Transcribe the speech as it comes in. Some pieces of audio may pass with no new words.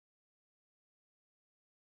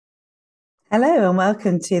Hello and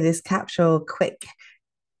welcome to this Capsule quick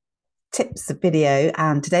tips video.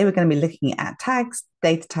 And today we're going to be looking at tags,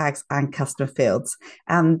 data tags, and custom fields.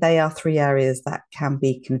 And they are three areas that can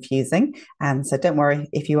be confusing. And so don't worry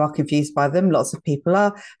if you are confused by them. Lots of people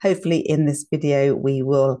are. Hopefully in this video, we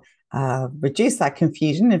will reduce that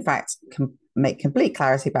confusion. In fact, make complete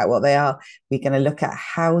clarity about what they are. We're going to look at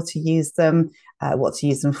how to use them, what to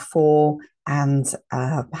use them for, and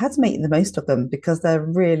how to make the most of them because they're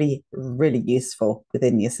really, really useful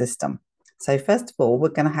within your system. So first of all, we're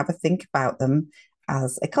going to have a think about them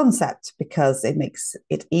as a concept because it makes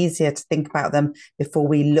it easier to think about them before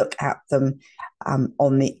we look at them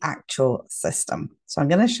on the actual system. So I'm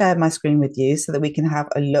going to share my screen with you so that we can have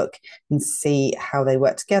a look and see how they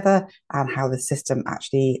work together and how the system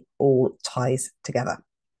actually all ties together.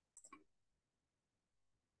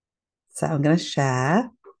 So I'm going to share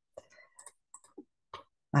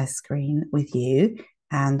my screen with you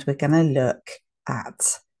and we're going to look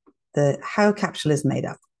at how Capsule is made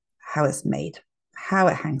up, how it's made, how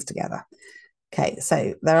it hangs together. Okay,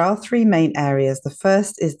 so there are three main areas. The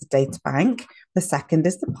first is the data bank, the second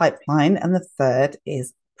is the pipeline, and the third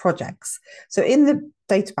is projects. So in the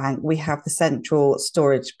data bank, we have the central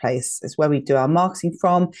storage place. It's where we do our marketing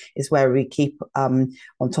from. It's where we keep on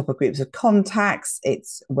top of groups of contacts.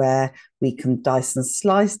 It's where we can dice and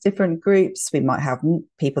slice different groups. We might have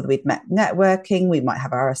people that we've met networking. We might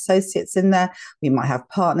have our associates in there. We might have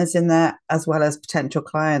partners in there, as well as potential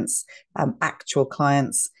clients, actual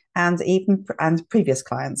clients, and previous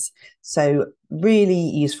clients. So really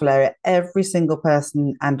useful area. Every single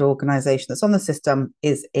person and organization that's on the system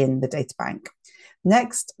is in the data bank.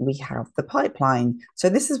 Next, we have the pipeline. So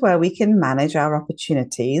this is where we can manage our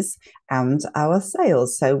opportunities and our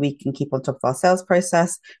sales. So we can keep on top of our sales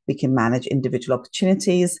process. We can manage individual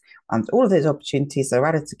opportunities, and all of those opportunities are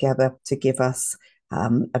added together to give us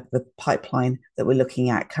the pipeline that we're looking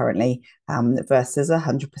at currently versus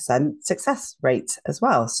 100% success rate as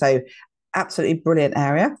well. So absolutely brilliant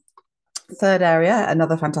area. Third area,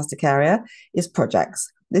 another fantastic area, is projects.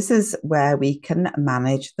 This is where we can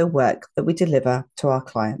manage the work that we deliver to our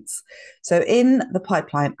clients. So in the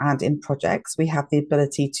pipeline and in projects, we have the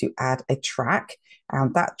ability to add a track,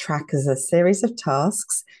 and that track is a series of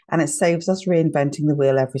tasks, and it saves us reinventing the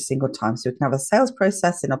wheel every single time. So we can have a sales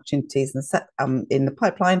process in opportunities and in the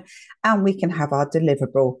pipeline, and we can have our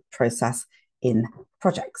deliverable process in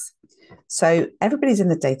projects. So everybody's in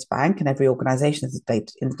the data bank and every organization is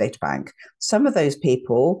in the data bank. Some of those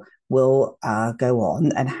people will go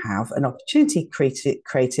on and have an opportunity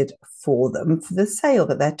created for them for the sale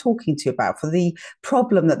that they're talking to you about, for the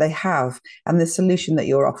problem that they have and the solution that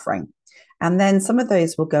you're offering. And then some of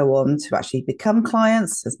those will go on to actually become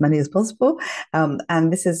clients, as many as possible.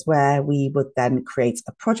 And this is where we would then create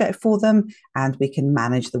a project for them and we can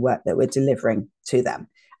manage the work that we're delivering to them.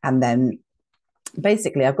 And then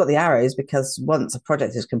basically I've got the arrows because once a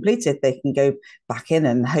project is completed, they can go back in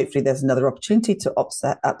and hopefully there's another opportunity to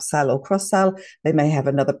upsell or cross-sell. They may have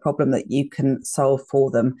another problem that you can solve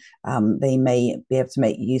for them. They may be able to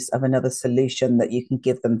make use of another solution that you can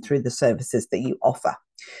give them through the services that you offer.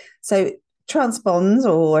 So Transpons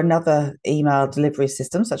or another email delivery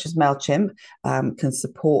system such as MailChimp can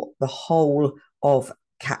support the whole of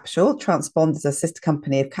Capsule. Transpond is a sister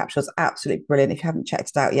company of Capsule. It's absolutely brilliant. If you haven't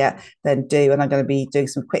checked it out yet, then do. And I'm going to be doing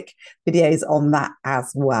some quick videos on that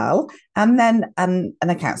as well. And then an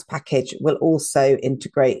accounts package will also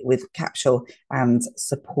integrate with Capsule and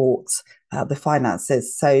support the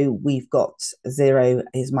finances. So we've got Xero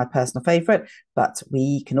is my personal favorite, but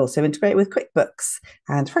we can also integrate with QuickBooks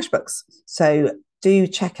and FreshBooks. So do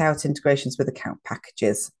check out integrations with account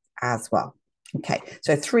packages as well. Okay,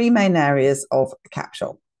 so three main areas of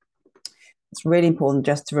Capsule. It's really important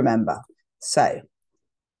just to remember. So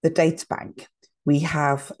the data bank, we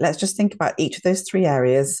have, let's just think about each of those three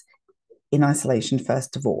areas in isolation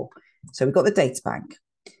first of all. So we've got the data bank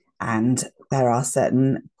and there are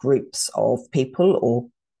certain groups of people or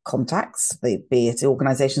contacts, be it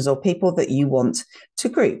organizations or people that you want to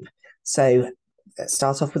group. So let's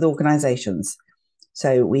start off with organizations.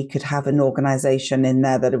 So we could have an organization in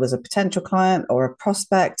there that it was a potential client or a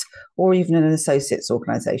prospect or even an associates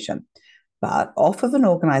organization. But off of an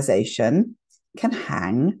organization can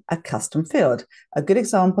hang a custom field. A good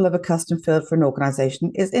example of a custom field for an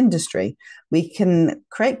organization is industry. We can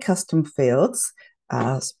create custom fields.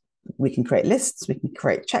 We can create lists. We can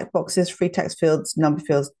create checkboxes, free text fields, number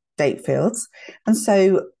fields, date fields. And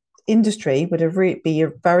so industry would be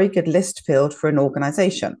a very good list field for an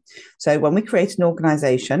organization. So when we create an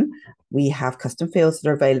organization, we have custom fields that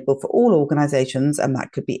are available for all organizations, and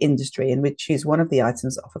that could be industry, and we'd choose one of the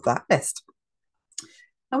items off of that list.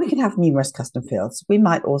 And we can have numerous custom fields. We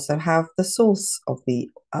might also have the source of the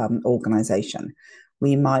organization.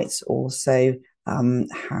 We might also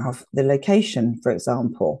have the location, for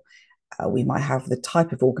example. We might have the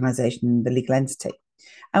type of organization, the legal entity.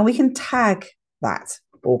 And we can tag that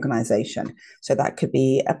organization. So that could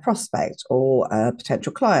be a prospect or a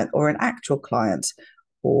potential client or an actual client,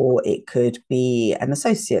 or it could be an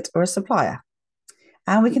associate or a supplier.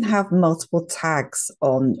 And we can have multiple tags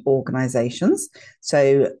on organizations.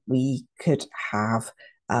 So we could have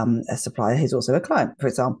a supplier who's also a client, for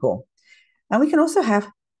example. And we can also have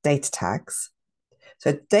data tags.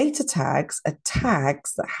 So data tags are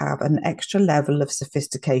tags that have an extra level of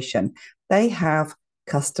sophistication. They have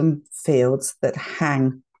custom fields that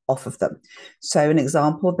hang off of them. So an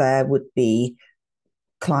example there would be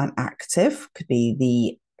client active, could be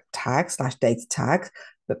the tag / data tag.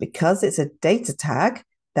 But because it's a data tag,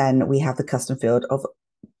 then we have the custom field of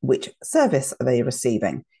which service are they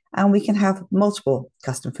receiving. And we can have multiple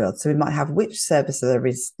custom fields. So we might have which service are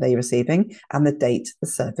they receiving and the date the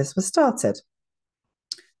service was started.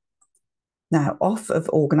 Now, off of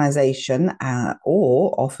organization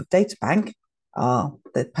or off of data bank are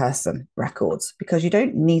the person records, because you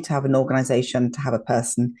don't need to have an organization to have a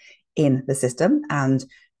person in the system, and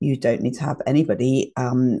you don't need to have anybody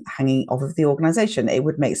hanging off of the organization. It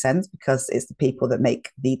would make sense because it's the people that make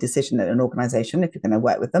the decision in an organization if you're going to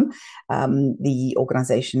work with them. The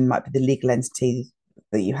organization might be the legal entity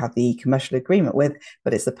that you have the commercial agreement with,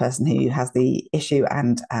 but it's the person who has the issue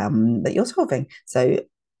and that you're solving. So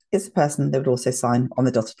it's the person that would also sign on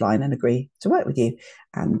the dotted line and agree to work with you.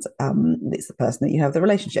 And it's the person that you have the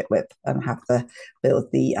relationship with and have to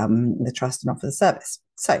build the trust and offer the service.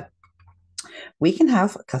 So we can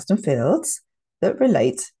have custom fields that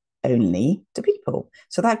relate only to people.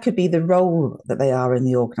 So that could be the role that they are in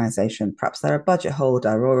the organization. Perhaps they're a budget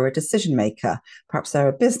holder or a decision maker. Perhaps they're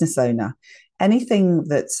a business owner. Anything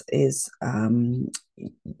that is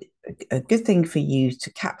a good thing for you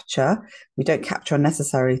to capture. We don't capture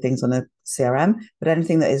unnecessary things on a CRM, but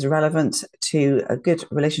anything that is relevant to a good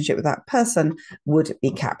relationship with that person would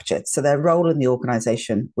be captured. So their role in the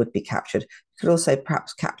organization would be captured. You could also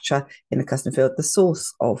perhaps capture in a custom field the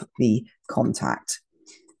source of the contact.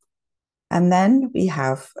 And then we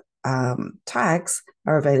have tags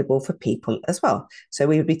are available for people as well. So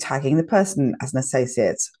we would be tagging the person as an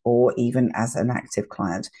associate or even as an active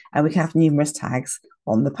client. And we can have numerous tags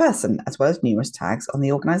on the person as well as numerous tags on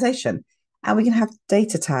the organization. And we can have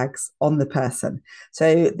data tags on the person.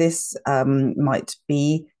 So this might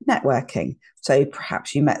be networking. So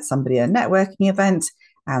perhaps you met somebody at a networking event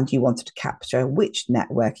and you wanted to capture which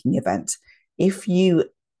networking event. If you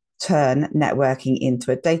turn networking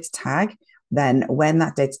into a data tag, then when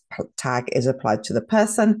that data tag is applied to the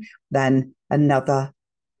person, then another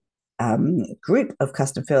group of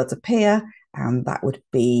custom fields appear. And that would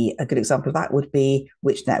be a good example of that would be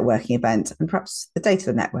which networking event and perhaps the date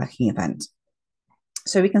of the networking event.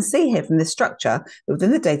 So we can see here from this structure that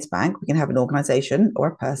within the data bank, we can have an organization or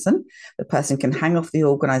a person. The person can hang off the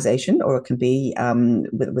organization, or it can be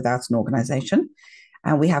without an organization.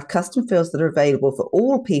 And we have custom fields that are available for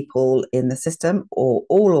all people in the system or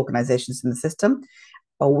all organizations in the system.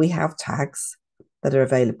 Or we have tags that are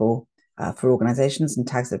available for organizations and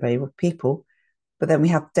tags that are available for people. But then we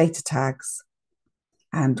have data tags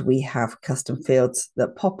and we have custom fields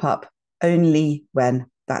that pop up only when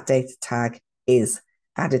that data tag is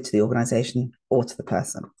added to the organization or to the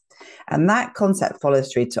person. And that concept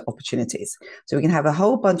follows through to opportunities. So we can have a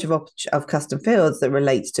whole bunch of custom fields that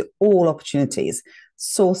relate to all opportunities.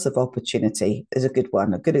 Source of opportunity is a good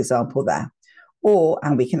one, a good example there.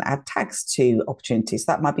 And we can add tags to opportunities.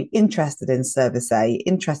 That might be interested in service A,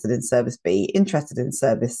 interested in service B, interested in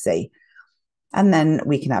service C. And then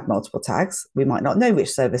we can add multiple tags. We might not know which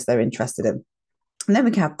service they're interested in. And then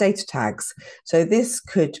we can have data tags. So this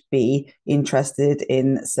could be interested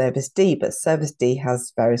in service D, but service D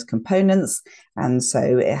has various components. And so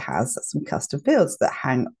it has some custom fields that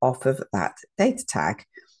hang off of that data tag.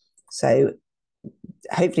 So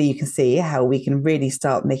hopefully you can see how we can really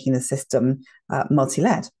start making the system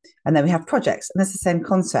multi-led. And then we have projects, and that's the same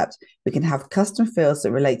concept. We can have custom fields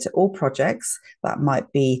that relate to all projects. That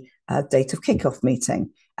might be a date of kickoff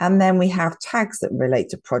meeting. And then we have tags that relate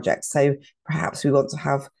to projects. So perhaps we want to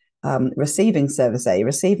have receiving service A,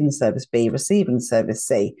 receiving service B, receiving service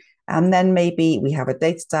C. And then maybe we have a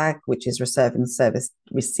data tag, which is receiving service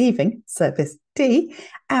D.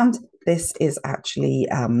 And this is actually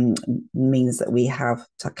means that we have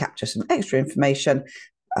to capture some extra information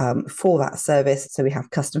for that service. So we have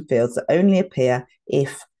custom fields that only appear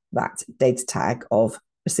if that data tag of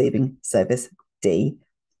receiving service D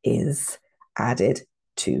is added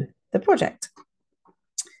to the project.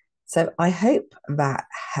 So I hope that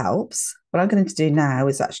helps. What I'm going to do now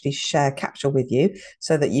is actually share Capsule with you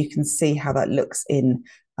so that you can see how that looks in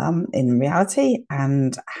reality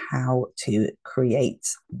and how to create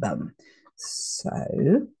them. So,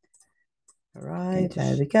 all right,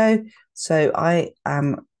 there we go. So I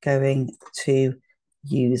am going to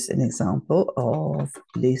use an example of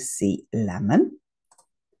Lucy Lemon.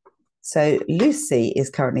 So Lucy is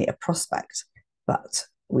currently a prospect, but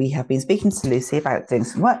we have been speaking to Lucy about doing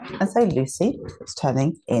some work, and so Lucy is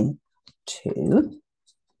turning into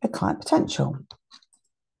a client potential.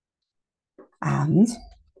 And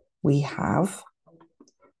we have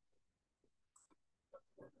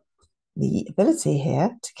the ability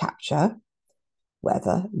here to capture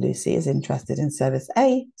whether Lucy is interested in service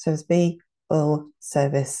A, service B, or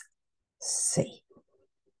service C.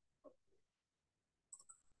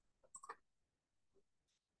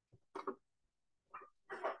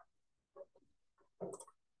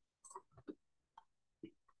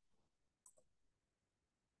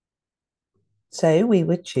 So we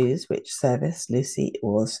would choose which service Lucy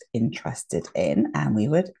was interested in, and we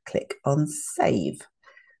would click on Save.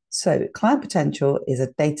 So client potential is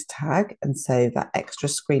a data tag, and so that extra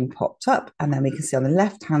screen popped up, and then we can see on the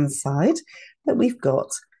left-hand side that we've got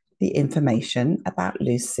the information about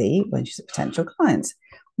Lucy when she's a potential client.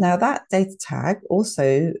 Now that data tag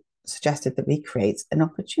also suggested that we create an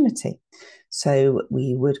opportunity. So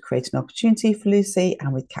we would create an opportunity for Lucy,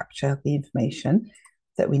 and we'd capture the information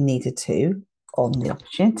that we needed to on the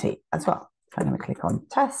opportunity as well. So I'm going to click on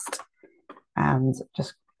test and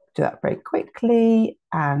just do that very quickly,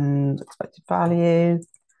 and expected value,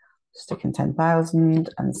 stick in 10,000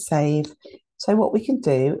 and save. So what we can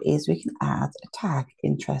do is we can add a tag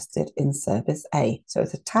interested in service A. So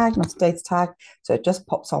it's a tag, not a data tag. So it just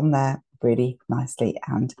pops on there really nicely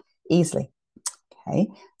and easily. Okay,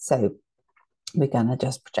 so we're going to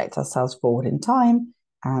just project ourselves forward in time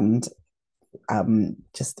and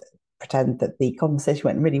just pretend that the conversation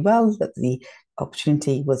went really well, that the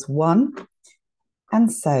opportunity was won.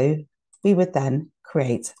 And so we would then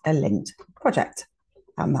create a linked project.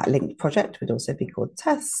 And that linked project would also be called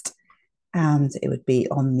test. And it would be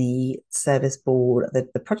on the service board,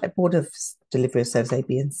 the project board of delivery of service A,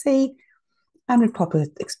 B, and C. And we'd pop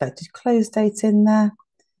an expected close date in there.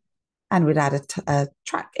 And we'd add a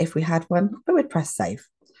track if we had one, but we'd press save.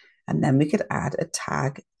 And then we could add a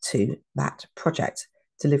tag to that project,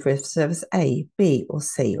 delivery of service A, B, or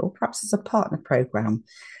C, or perhaps as a partner program,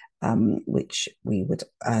 which we would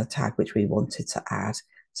tag which we wanted to add.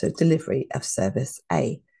 So delivery of service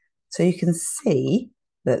A. So you can see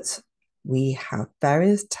that we have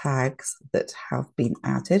various tags that have been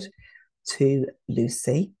added to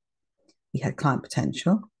Lucy. We had client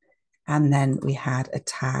potential, and then we had a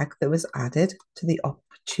tag that was added to the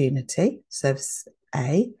opportunity, service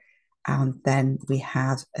A, and then we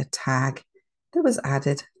had a tag that was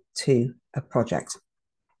added to a project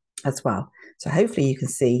as well. So hopefully you can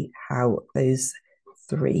see how those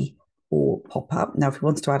three all pop up. Now, if we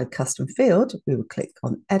wanted to add a custom field, we would click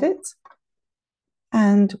on Edit,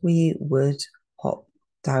 and we would hop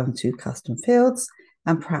down to Custom Fields,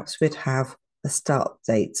 and perhaps we'd have a start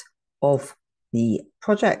date of the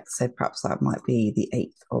project. So perhaps that might be the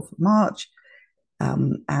 8th of March,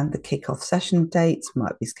 and the kickoff session date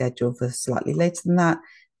might be scheduled for slightly later than that,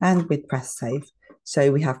 and we'd press save.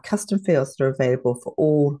 So we have custom fields that are available for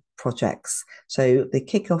all projects. So the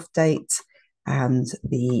kickoff date and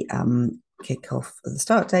the the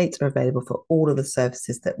start date are available for all of the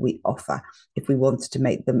services that we offer. If we wanted to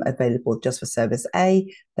make them available just for service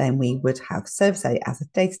A, then we would have service A as a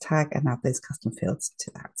data tag and add those custom fields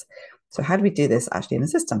to that. So how do we do this actually in the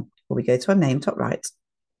system? Well, we go to our name, top right.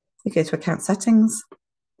 We go to account settings,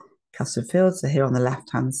 custom fields are here on the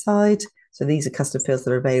left-hand side. So these are custom fields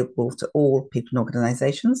that are available to all people and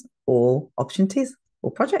organizations, all opportunities,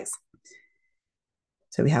 all projects.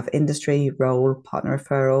 So we have industry, role, partner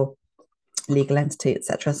referral, legal entity,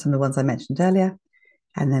 etc. Some of the ones I mentioned earlier.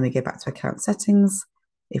 And then we go back to account settings.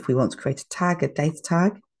 If we want to create a tag, a data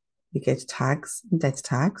tag, we go to tags and data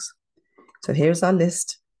tags. So here's our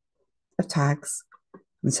list of tags.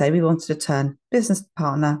 And say we wanted to turn business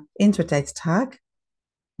partner into a data tag,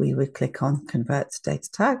 we would click on convert to data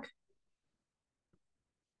tag.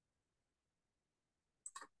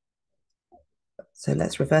 So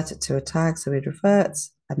let's revert it to a tag. So we'd revert,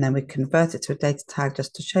 and then we convert it to a data tag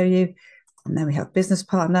just to show you. And then we have business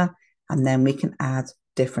partner, and then we can add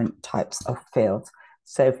different types of fields.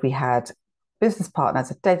 So if we had business partner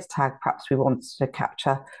as a data tag, perhaps we wanted to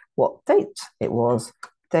capture what date it was.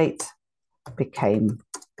 Date became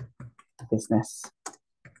business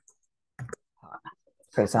partner.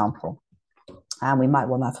 for example. And we might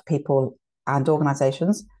want that for people and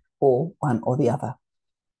organizations, or one or the other.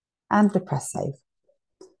 And we press save.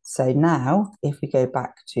 So now if we go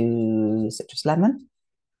back to Citrus Lemon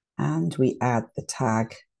and we add the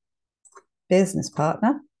tag business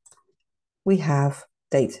partner, we have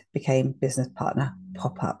date became business partner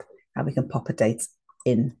pop up, and we can pop a date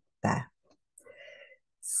in there.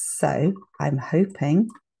 So I'm hoping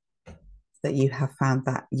that you have found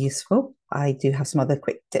that useful. I do have some other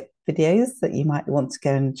quick tip videos that you might want to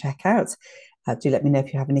go and check out. Do let me know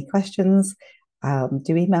if you have any questions.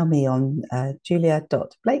 Do email me on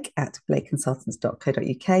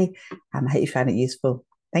julia.blake@blakeconsultants.co.uk, and I hope you found it useful.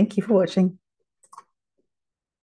 Thank you for watching.